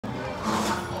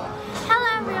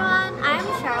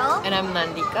am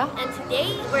Nandika. And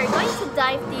today, we're going to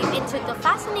dive deep into the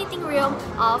fascinating realm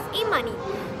of e-money.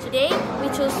 Today, we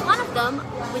chose one of them,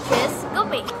 which is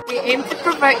GoPay. We aim to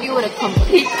provide you with a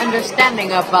complete understanding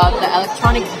about the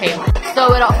electronic payment. So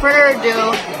without further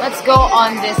ado, let's go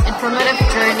on this informative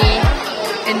journey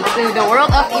into the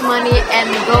world of e-money and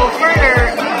go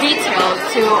further detail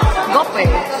to GoPay.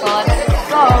 So let's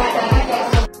go.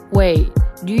 Wait,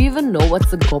 do you even know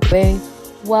what's a GoPay?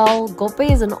 Well, GoPay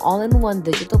is an all-in-one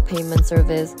digital payment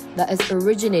service that is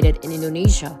originated in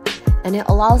Indonesia, and it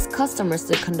allows customers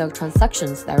to conduct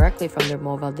transactions directly from their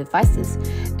mobile devices,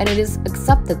 and it is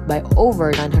accepted by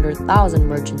over 900,000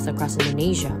 merchants across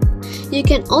Indonesia. You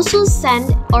can also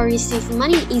send or receive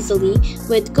money easily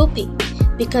with GoPay,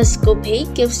 because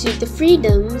GoPay gives you the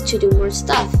freedom to do more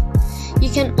stuff. You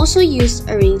can also use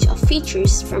a range of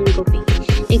features from GoPay,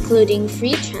 including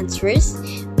free transfers,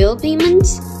 bill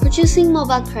payments, purchasing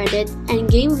mobile credit, and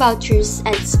game vouchers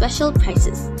at special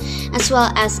prices, as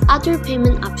well as other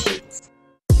payment options.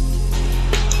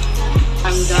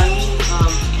 I'm done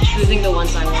choosing the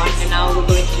ones I want, and now we're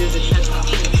going to do the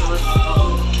transaction. So let's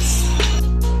go.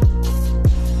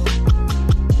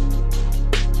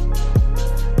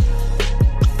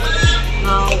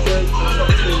 Now we're going to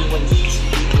wait.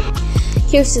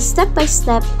 Here's a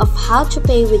step-by-step of how to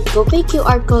pay with GoPay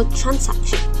QR code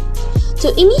transaction. To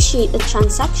initiate a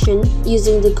transaction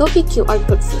using the GoPay QR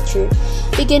code feature,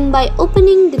 begin by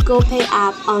opening the GoPay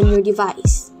app on your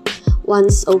device.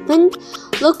 Once opened,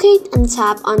 locate and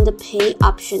tap on the Pay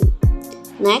option.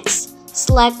 Next,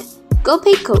 select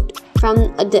GoPay code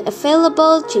from the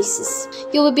available choices.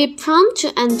 You will be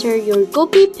prompted to enter your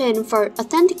GoPay PIN for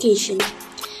authentication.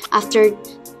 After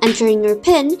entering your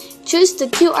PIN, choose the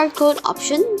QR code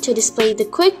option to display the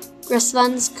quick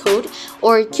response code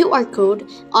or QR code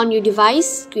on your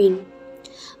device screen.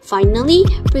 Finally,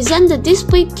 present the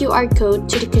displayed QR code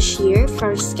to the cashier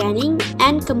for scanning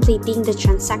and completing the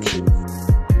transaction.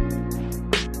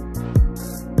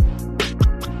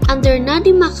 Under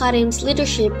Nadiem Makarim's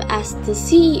leadership as the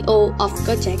CEO of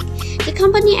Gojek, the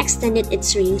company extended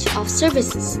its range of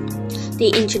services. They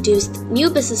introduced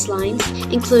new business lines,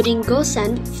 including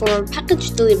GoSend for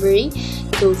package delivery,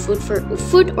 GoFood for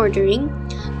food ordering,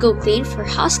 GoClean for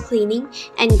house cleaning,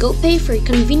 and GoPay for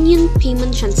convenient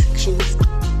payment transactions.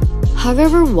 Have you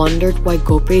ever wondered why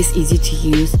GoPay is easy to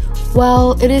use?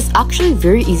 Well, it is actually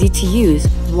very easy to use.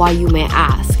 Why, you may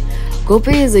ask?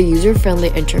 GoPay is a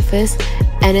user-friendly interface,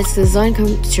 and its design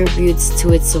contributes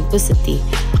to its simplicity.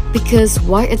 Because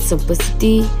why its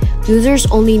simplicity? Users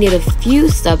only need a few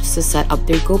steps to set up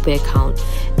their GoPay account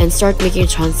and start making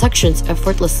transactions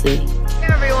effortlessly. Hey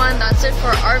everyone, that's it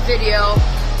for our video,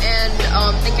 and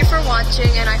thank you for watching,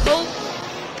 and I hope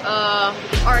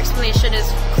our explanation is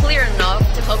clear enough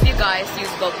to help you guys use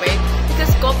GoPay, because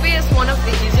GoPay is one of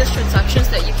the easiest transactions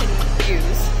that you can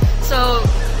use. So